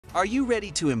Are you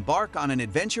ready to embark on an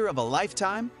adventure of a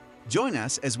lifetime? Join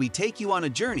us as we take you on a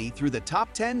journey through the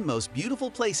top 10 most beautiful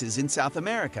places in South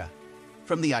America.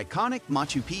 From the iconic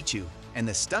Machu Picchu and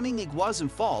the stunning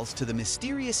Iguazu Falls to the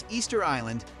mysterious Easter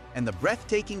Island and the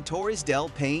breathtaking Torres del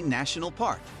Paine National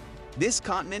Park, this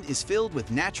continent is filled with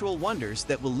natural wonders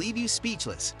that will leave you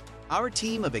speechless. Our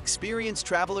team of experienced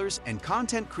travelers and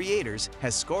content creators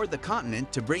has scoured the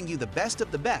continent to bring you the best of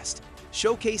the best,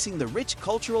 showcasing the rich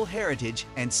cultural heritage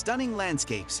and stunning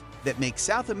landscapes that make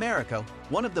South America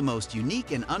one of the most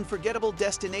unique and unforgettable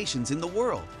destinations in the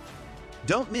world.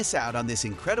 Don't miss out on this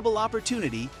incredible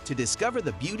opportunity to discover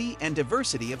the beauty and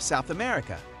diversity of South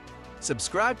America.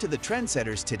 Subscribe to the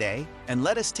Trendsetters today and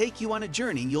let us take you on a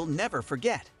journey you'll never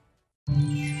forget.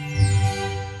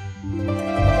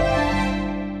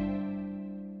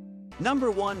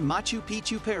 Number 1. Machu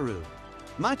Picchu, Peru.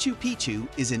 Machu Picchu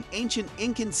is an ancient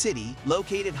Incan city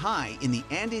located high in the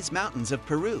Andes Mountains of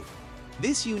Peru.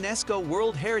 This UNESCO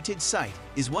World Heritage Site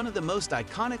is one of the most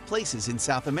iconic places in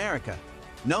South America,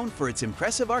 known for its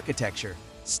impressive architecture,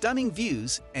 stunning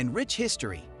views, and rich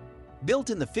history.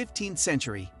 Built in the 15th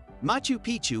century, Machu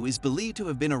Picchu is believed to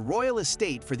have been a royal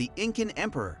estate for the Incan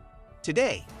emperor.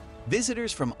 Today,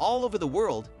 visitors from all over the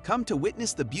world come to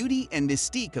witness the beauty and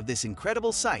mystique of this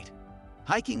incredible site,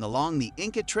 hiking along the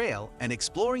Inca Trail and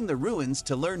exploring the ruins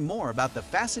to learn more about the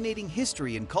fascinating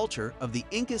history and culture of the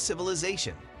Inca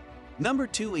civilization. Number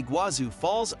 2. Iguazu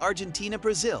Falls, Argentina,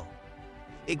 Brazil.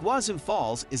 Iguazu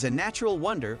Falls is a natural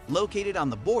wonder located on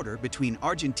the border between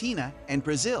Argentina and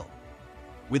Brazil.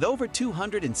 With over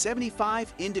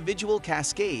 275 individual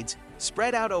cascades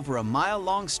spread out over a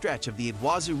mile-long stretch of the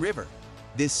Iguazu River,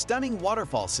 this stunning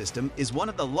waterfall system is one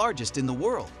of the largest in the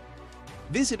world.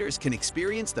 Visitors can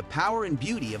experience the power and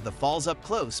beauty of the falls up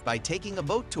close by taking a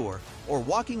boat tour or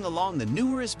walking along the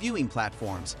numerous viewing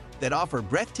platforms that offer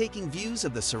breathtaking views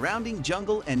of the surrounding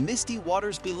jungle and misty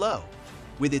waters below.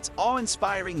 With its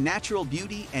awe-inspiring natural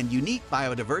beauty and unique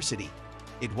biodiversity,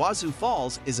 Iguazu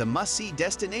Falls is a must-see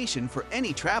destination for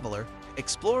any traveler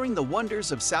exploring the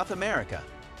wonders of South America.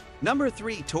 Number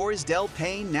 3. Torres del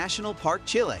Paine National Park,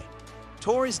 Chile.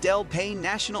 Torres del Paine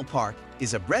National Park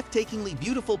is a breathtakingly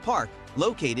beautiful park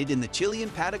located in the Chilean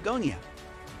Patagonia.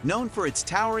 Known for its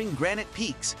towering granite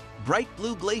peaks, bright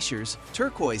blue glaciers,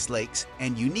 turquoise lakes,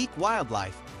 and unique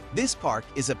wildlife, this park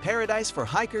is a paradise for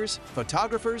hikers,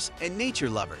 photographers, and nature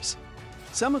lovers.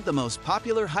 Some of the most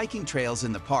popular hiking trails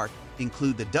in the park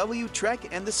include the W Trek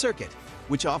and the Circuit,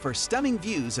 which offer stunning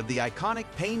views of the iconic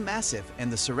Paine Massif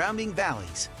and the surrounding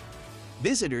valleys.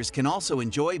 Visitors can also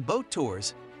enjoy boat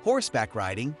tours, horseback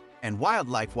riding, and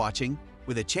wildlife watching,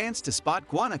 with a chance to spot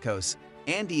guanacos,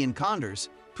 Andean condors,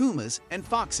 pumas, and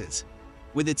foxes.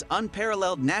 With its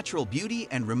unparalleled natural beauty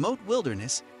and remote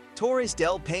wilderness, Torres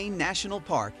del Paine National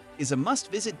Park is a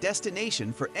must-visit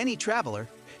destination for any traveler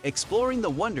exploring the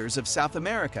wonders of South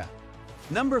America.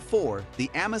 Number 4. The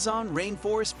Amazon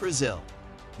Rainforest, Brazil.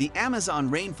 The Amazon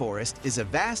rainforest is a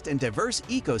vast and diverse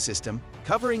ecosystem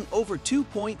covering over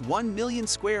 2.1 million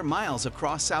square miles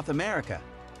across South America.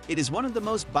 It is one of the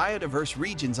most biodiverse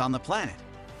regions on the planet,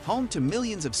 home to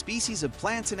millions of species of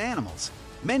plants and animals,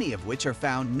 many of which are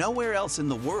found nowhere else in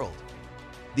the world.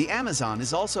 The Amazon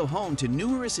is also home to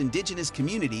numerous indigenous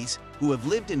communities who have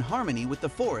lived in harmony with the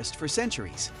forest for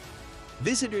centuries.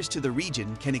 Visitors to the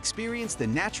region can experience the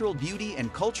natural beauty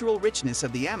and cultural richness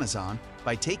of the Amazon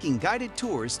by taking guided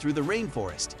tours through the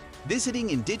rainforest, visiting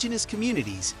indigenous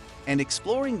communities, and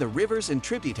exploring the rivers and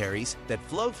tributaries that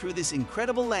flow through this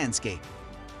incredible landscape.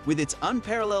 With its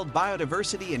unparalleled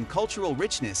biodiversity and cultural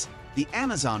richness, the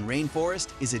Amazon rainforest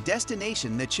is a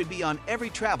destination that should be on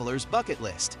every traveler's bucket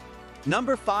list.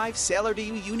 Number 5. Salar de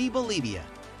Uyuni, Bolivia.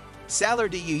 Salar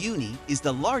de Uyuni is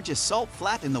the largest salt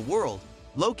flat in the world,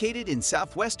 located in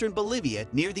southwestern Bolivia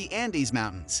near the Andes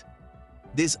Mountains.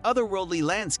 This otherworldly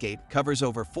landscape covers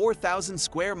over 4,000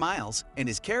 square miles and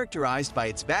is characterized by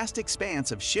its vast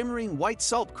expanse of shimmering white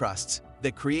salt crusts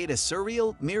that create a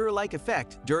surreal, mirror-like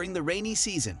effect during the rainy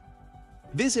season.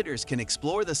 Visitors can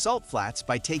explore the salt flats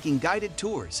by taking guided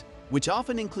tours, which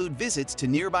often include visits to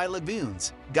nearby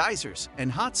lagoons, geysers,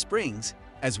 and hot springs,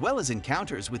 as well as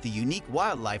encounters with the unique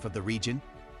wildlife of the region,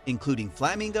 including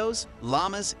flamingos,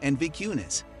 llamas, and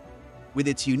vicuñas. With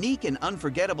its unique and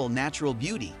unforgettable natural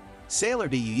beauty, Salar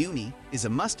de Uyuni is a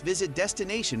must-visit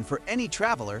destination for any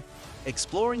traveler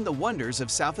exploring the wonders of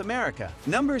South America.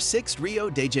 Number 6. Rio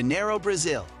de Janeiro,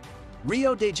 Brazil.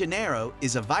 Rio de Janeiro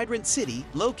is a vibrant city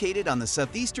located on the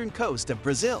southeastern coast of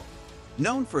Brazil.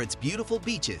 Known for its beautiful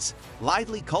beaches,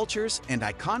 lively cultures, and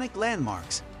iconic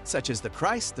landmarks, such as the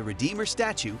Christ the Redeemer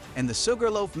statue and the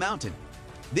Sugarloaf Mountain.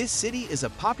 This city is a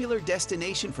popular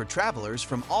destination for travelers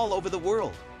from all over the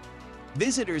world.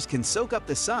 Visitors can soak up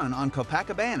the sun on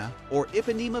Copacabana or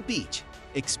Ipanema Beach,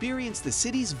 experience the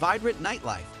city's vibrant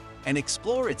nightlife, and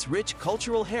explore its rich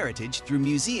cultural heritage through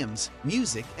museums,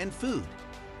 music, and food.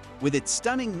 With its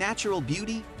stunning natural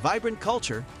beauty, vibrant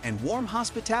culture, and warm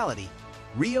hospitality,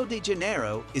 Rio de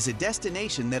Janeiro is a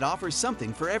destination that offers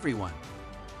something for everyone.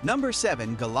 Number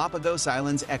 7. Galapagos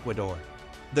Islands, Ecuador.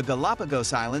 The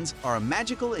Galapagos Islands are a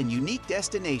magical and unique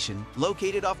destination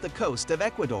located off the coast of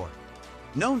Ecuador.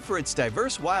 Known for its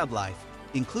diverse wildlife,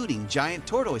 including giant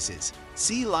tortoises,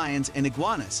 sea lions, and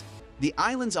iguanas, the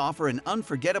islands offer an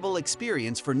unforgettable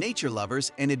experience for nature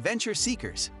lovers and adventure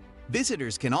seekers.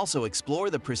 Visitors can also explore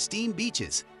the pristine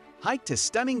beaches, hike to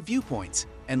stunning viewpoints,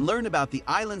 and learn about the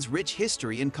island's rich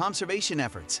history and conservation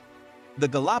efforts. The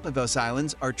Galapagos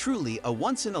Islands are truly a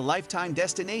once-in-a-lifetime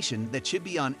destination that should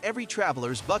be on every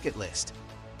traveler's bucket list.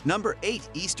 Number 8.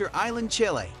 Easter Island,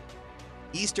 Chile.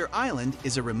 Easter Island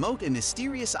is a remote and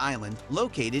mysterious island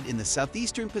located in the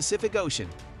southeastern Pacific Ocean.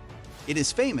 It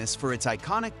is famous for its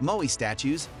iconic moai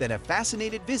statues that have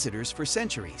fascinated visitors for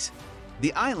centuries.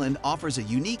 The island offers a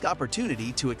unique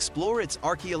opportunity to explore its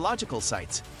archaeological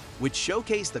sites, which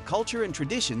showcase the culture and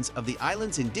traditions of the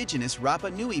island's indigenous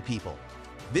Rapa Nui people.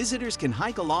 Visitors can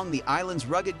hike along the island's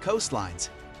rugged coastlines,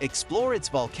 explore its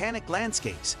volcanic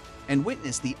landscapes, and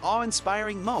witness the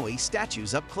awe-inspiring moai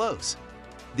statues up close.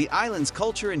 The island's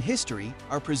culture and history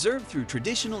are preserved through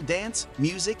traditional dance,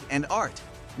 music, and art,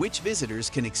 which visitors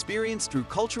can experience through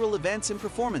cultural events and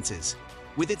performances.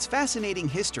 With its fascinating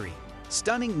history,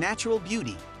 stunning natural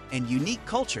beauty, and unique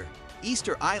culture,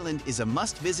 Easter Island is a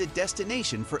must-visit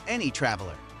destination for any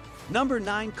traveler. Number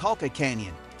 9. Colca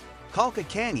Canyon. Colca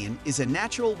Canyon is a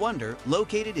natural wonder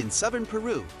located in southern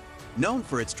Peru, known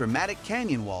for its dramatic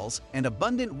canyon walls and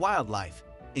abundant wildlife,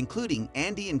 including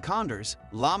Andean condors,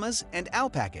 llamas, and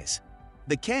alpacas.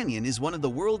 The canyon is one of the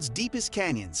world's deepest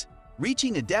canyons,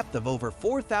 reaching a depth of over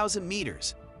 4,000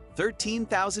 meters,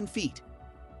 13,000 feet.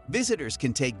 Visitors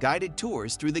can take guided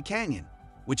tours through the canyon,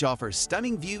 which offers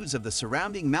stunning views of the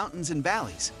surrounding mountains and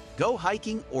valleys, go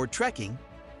hiking or trekking,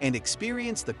 and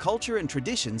experience the culture and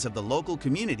traditions of the local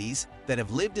communities that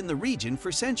have lived in the region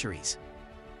for centuries.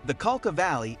 The Colca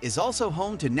Valley is also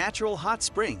home to natural hot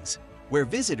springs, where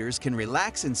visitors can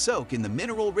relax and soak in the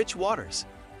mineral-rich waters.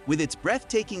 With its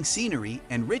breathtaking scenery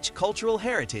and rich cultural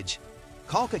heritage,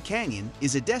 Colca Canyon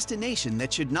is a destination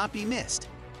that should not be missed.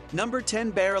 Number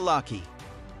 10. Bariloche.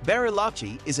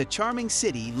 Bariloche is a charming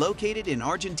city located in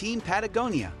Argentine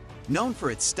Patagonia, known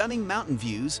for its stunning mountain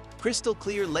views,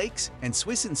 crystal-clear lakes, and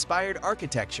Swiss-inspired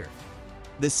architecture.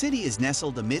 The city is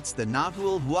nestled amidst the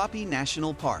Nahuel Huapi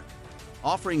National Park,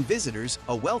 offering visitors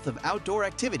a wealth of outdoor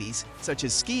activities such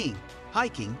as skiing,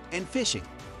 hiking, and fishing.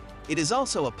 It is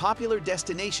also a popular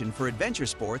destination for adventure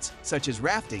sports such as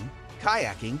rafting,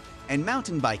 kayaking, and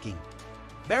mountain biking.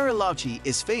 Bariloche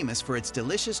is famous for its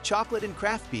delicious chocolate and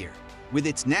craft beer. With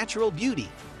its natural beauty,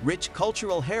 rich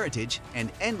cultural heritage,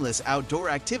 and endless outdoor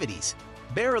activities,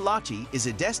 Bariloche is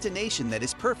a destination that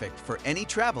is perfect for any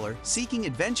traveler seeking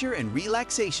adventure and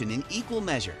relaxation in equal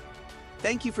measure.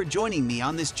 Thank you for joining me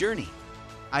on this journey.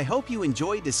 I hope you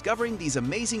enjoy discovering these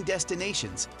amazing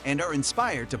destinations and are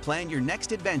inspired to plan your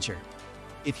next adventure.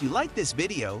 If you like this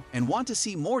video and want to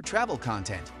see more travel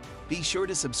content, be sure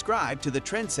to subscribe to the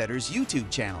Trendsetters YouTube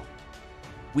channel.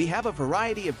 We have a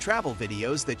variety of travel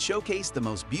videos that showcase the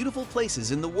most beautiful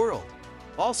places in the world.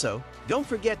 Also, don't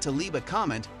forget to leave a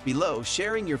comment below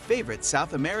sharing your favorite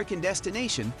South American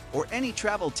destination or any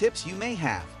travel tips you may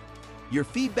have. Your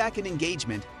feedback and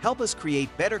engagement help us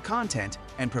create better content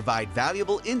and provide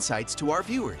valuable insights to our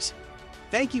viewers.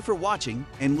 Thank you for watching,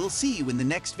 and we'll see you in the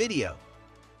next video.